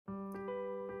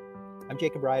I'm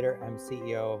Jacob Ryder. I'm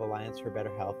CEO of Alliance for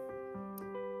Better Health.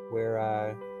 We're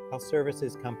a health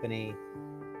services company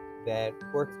that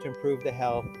works to improve the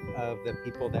health of the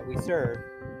people that we serve.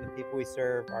 And the people we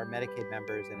serve are Medicaid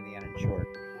members and the uninsured.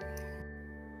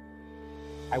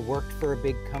 I worked for a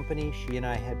big company. She and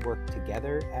I had worked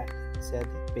together at said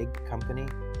big company.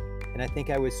 And I think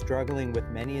I was struggling with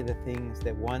many of the things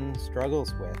that one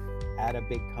struggles with at a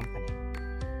big company.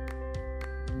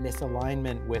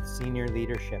 Misalignment with senior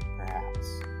leadership, perhaps,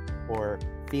 or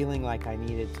feeling like I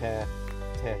needed to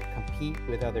compete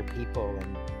with other people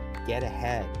and get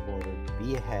ahead, or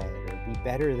be ahead, or be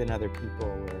better than other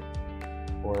people,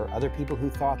 or other people who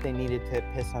thought they needed to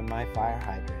piss on my fire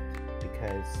hydrant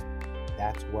because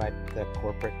that's what the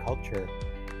corporate culture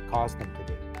caused them to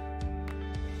do.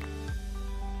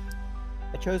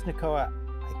 I chose Nakoa,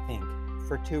 I think,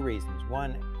 for two reasons.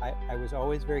 One, I was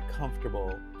always very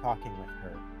comfortable talking with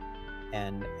her,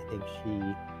 and I think she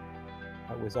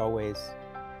was always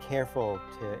careful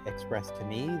to express to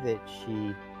me that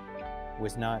she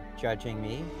was not judging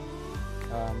me.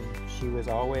 She was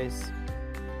always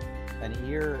an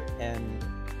ear and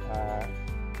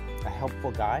a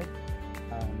helpful guide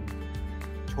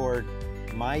toward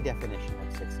my definition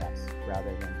of success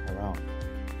rather than her own.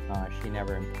 She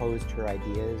never imposed her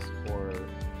ideas or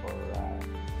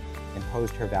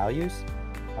imposed her values.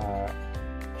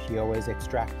 She always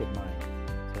extracted mine.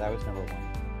 So that was number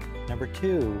one. Number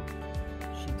two,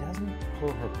 she doesn't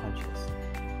pull her punches.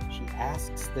 She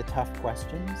asks the tough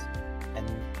questions, and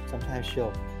sometimes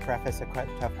she'll preface a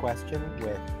tough question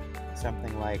with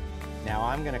something like, now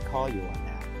I'm going to call you on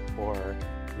that, or,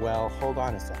 well, hold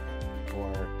on a second,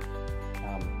 or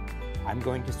I'm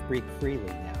going to speak freely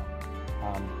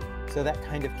now. So that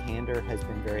kind of candor has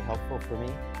been very helpful for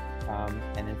me,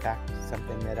 and in fact,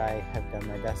 something that I have done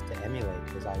my best to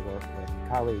emulate as I work with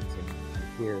colleagues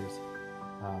and peers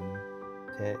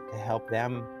to help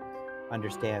them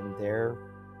understand their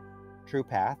true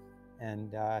path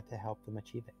and to help them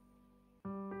achieve it.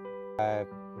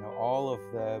 All of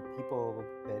the people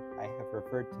that I have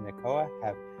referred to Nakoa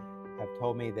have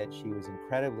told me that she was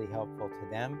incredibly helpful to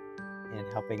them in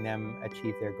helping them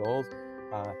achieve their goals.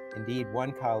 Indeed,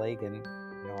 one colleague, and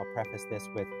I'll preface this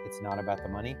with it's not about the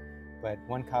money, but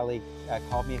one colleague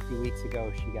called me a few weeks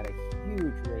ago. She got a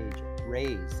huge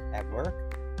raise at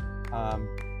work,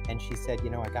 and she said,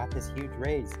 I got this huge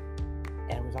raise,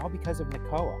 and it was all because of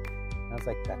Nakoa. And I was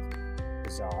like, that's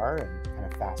bizarre and kind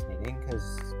of fascinating,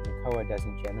 because Nakoa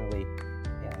doesn't generally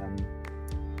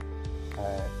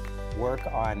work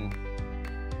on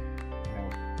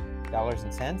dollars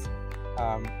and cents.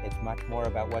 It's much more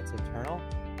about what's internal.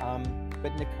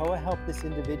 But Nakoa helped this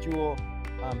individual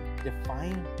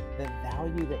define the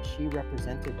value that she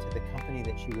represented to the company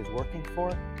that she was working for.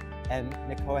 And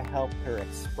Nakoa helped her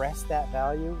express that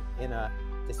value in a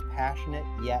dispassionate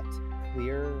yet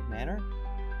clear manner.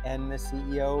 And the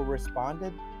CEO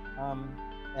responded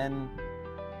and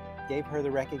gave her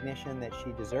the recognition that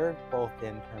she deserved, both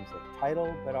in terms of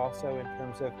title, but also in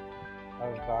terms of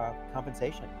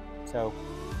compensation. So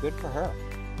good for her.